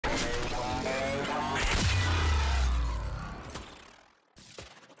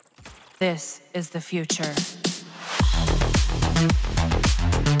This is the future.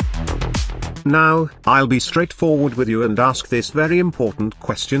 Now, I'll be straightforward with you and ask this very important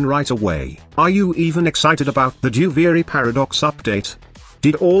question right away. Are you even excited about the Duviri Paradox update?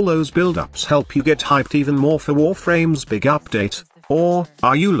 Did all those build-ups help you get hyped even more for Warframe's big update? Or,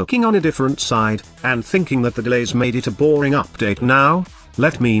 are you looking on a different side, and thinking that the delays made it a boring update now?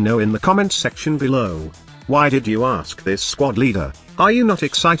 Let me know in the comments section below. Why did you ask this, squad leader? Are you not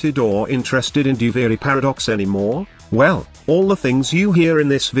excited or interested in Duviri Paradox anymore? Well, all the things you hear in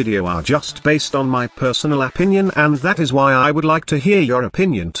this video are just based on my personal opinion, and that is why I would like to hear your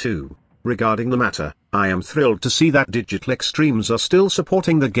opinion too. Regarding the matter, I am thrilled to see that Digital Extremes are still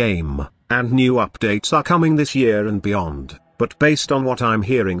supporting the game, and new updates are coming this year and beyond. But based on what I'm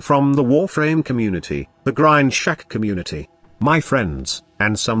hearing from the Warframe community, the Grind Shack community, my friends,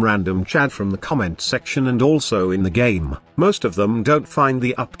 and some random chat from the comment section and also in the game, most of them don't find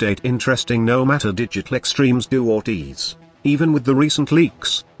the update interesting no matter Digital Extremes do or tease. Even with the recent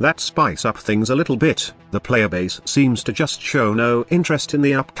leaks, that spice up things a little bit, the player base seems to just show no interest in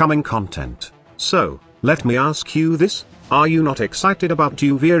the upcoming content. So, let me ask you this, are you not excited about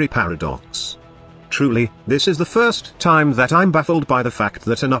Duviri Paradox? Truly, this is the first time that I'm baffled by the fact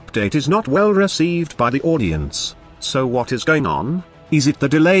that an update is not well received by the audience. So what is going on? Is it the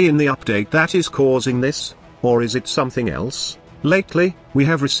delay in the update that is causing this? Or is it something else? Lately, we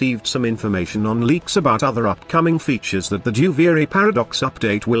have received some information on leaks about other upcoming features that the Duviri Paradox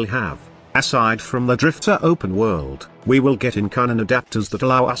update will have. Aside from the Drifter open world, we will get in-canon adapters that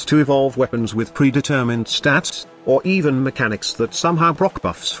allow us to evolve weapons with predetermined stats, or even mechanics that somehow proc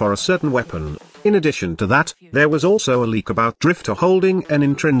buffs for a certain weapon. In addition to that, there was also a leak about Drifter holding an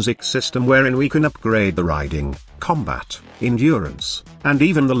intrinsic system wherein we can upgrade the riding, combat, endurance, and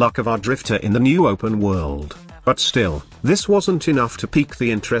even the luck of our Drifter in the new open world. But still, this wasn't enough to pique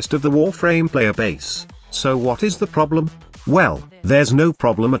the interest of the Warframe player base. So what is the problem? Well, there's no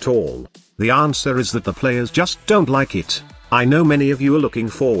problem at all. The answer is that the players just don't like it. I know many of you are looking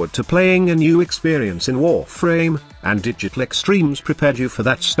forward to playing a new experience in Warframe, and Digital Extremes prepared you for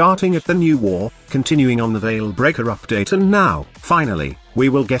that starting at the new war, continuing on the Veilbreaker update, and now, finally, we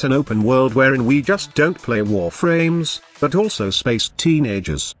will get an open world wherein we just don't play Warframes, but also space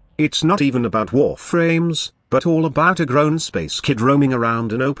teenagers. It's not even about Warframes, but all about a grown space kid roaming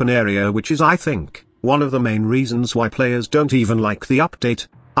around an open area, which is, I think, one of the main reasons why players don't even like the update.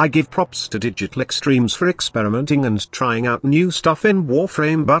 I give props to Digital Extremes for experimenting and trying out new stuff in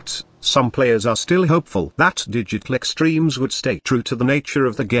Warframe, but some players are still hopeful that Digital Extremes would stay true to the nature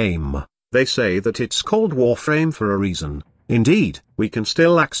of the game. They say that it's called Warframe for a reason. Indeed, we can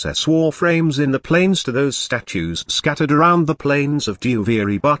still access Warframes in the plains to those statues scattered around the plains of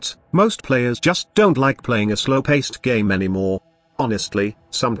Duviri, but most players just don't like playing a slow-paced game anymore. Honestly,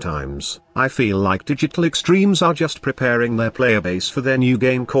 sometimes, I feel like Digital Extremes are just preparing their player base for their new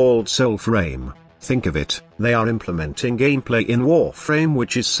game called Soulframe. Think of it, they are implementing gameplay in Warframe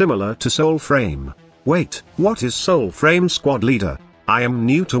which is similar to Soulframe. Wait, what is Soulframe, squad leader? I am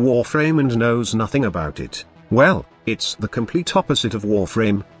new to Warframe and knows nothing about it. Well, it's the complete opposite of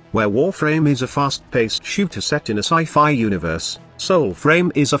Warframe, where Warframe is a fast-paced shooter set in a sci-fi universe.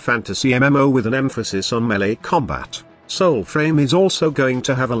 Soulframe is a fantasy MMO with an emphasis on melee combat. Soulframe is also going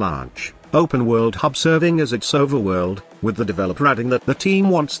to have a large, open-world hub serving as its overworld, with the developer adding that the team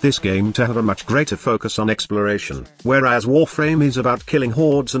wants this game to have a much greater focus on exploration, whereas Warframe is about killing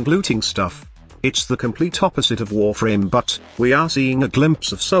hordes and looting stuff. It's the complete opposite of Warframe, but we are seeing a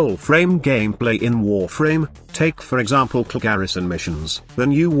glimpse of Soulframe gameplay in Warframe. Take for example Garrison missions. The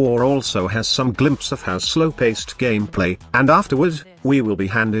new war also has some glimpse of how slow-paced gameplay, and afterward, we will be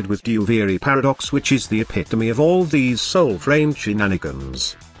handed with Duviri Paradox, which is the epitome of all these Soulframe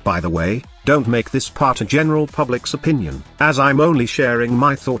shenanigans. By the way, don't make this part a general public's opinion, as I'm only sharing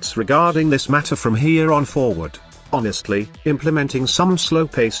my thoughts regarding this matter from here on forward. Honestly, implementing some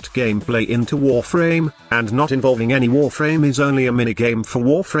slow-paced gameplay into Warframe, and not involving any Warframe is only a minigame for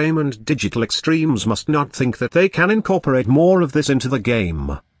Warframe, and Digital Extremes must not think that they can incorporate more of this into the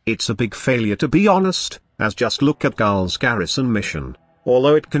game. It's a big failure, to be honest, as just look at Gull's Garrison mission.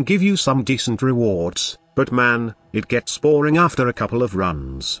 Although it can give you some decent rewards, but man, it gets boring after a couple of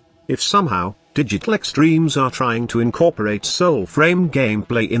runs. If somehow, Digital Extremes are trying to incorporate Soulframe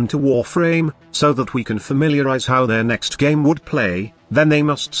gameplay into Warframe, so that we can familiarize how their next game would play, then they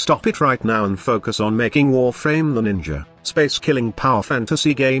must stop it right now and focus on making Warframe the ninja, space-killing power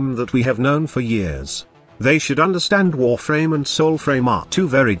fantasy game that we have known for years. They should understand Warframe and Soulframe are two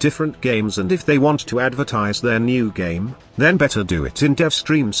very different games, and if they want to advertise their new game, then better do it in dev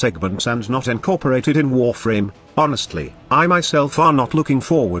stream segments and not incorporate it in Warframe. Honestly, I myself are not looking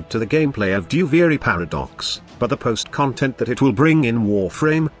forward to the gameplay of Duviri Paradox, but the post-content that it will bring in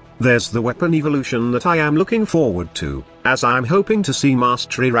Warframe. There's the weapon evolution that I am looking forward to, as I'm hoping to see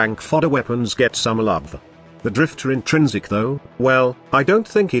mastery rank fodder weapons get some love. The Drifter intrinsic though, well, I don't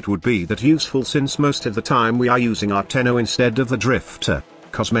think it would be that useful, since most of the time we are using our Tenno instead of the Drifter.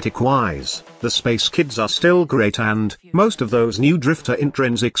 Cosmetic-wise, the Space Kids are still great, and most of those new Drifter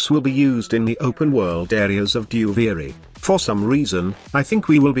intrinsics will be used in the open-world areas of Duviri. For some reason, I think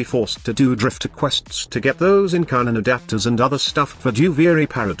we will be forced to do Drifter quests to get those in-canon adapters and other stuff for Duviri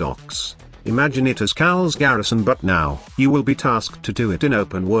Paradox. Imagine it as Cal's Garrison, but now, you will be tasked to do it in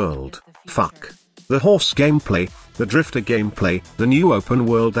open world. Fuck. The horse gameplay, the Drifter gameplay, the new open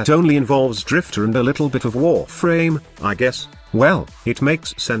world that only involves Drifter and a little bit of Warframe, I guess. Well, it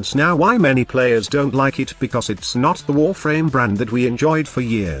makes sense now why many players don't like it, because it's not the Warframe brand that we enjoyed for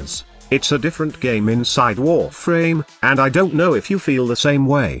years. It's a different game inside Warframe, and I don't know if you feel the same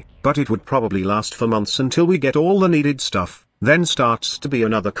way, but it would probably last for months until we get all the needed stuff. Then starts to be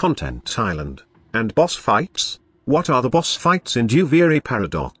another content island. And boss fights? What are the boss fights in Duviri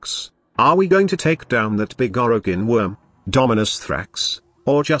Paradox? Are we going to take down that big Orokin worm, Dominus Thrax,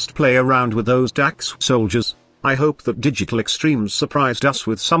 or just play around with those Dax soldiers? I hope that Digital Extremes surprised us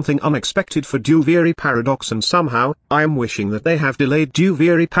with something unexpected for Duviri Paradox, and somehow, I am wishing that they have delayed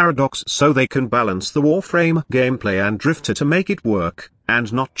Duviri Paradox so they can balance the Warframe gameplay and Drifter to make it work,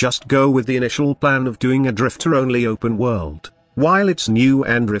 and not just go with the initial plan of doing a Drifter-only open world. While it's new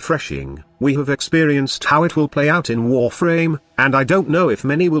and refreshing, we have experienced how it will play out in Warframe, and I don't know if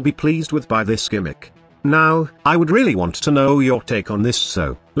many will be pleased with by this gimmick. Now, I would really want to know your take on this,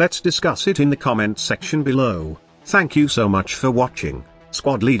 so let's discuss it in the comment section below. Thank you so much for watching.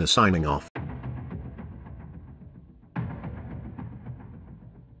 Squad Leader signing off.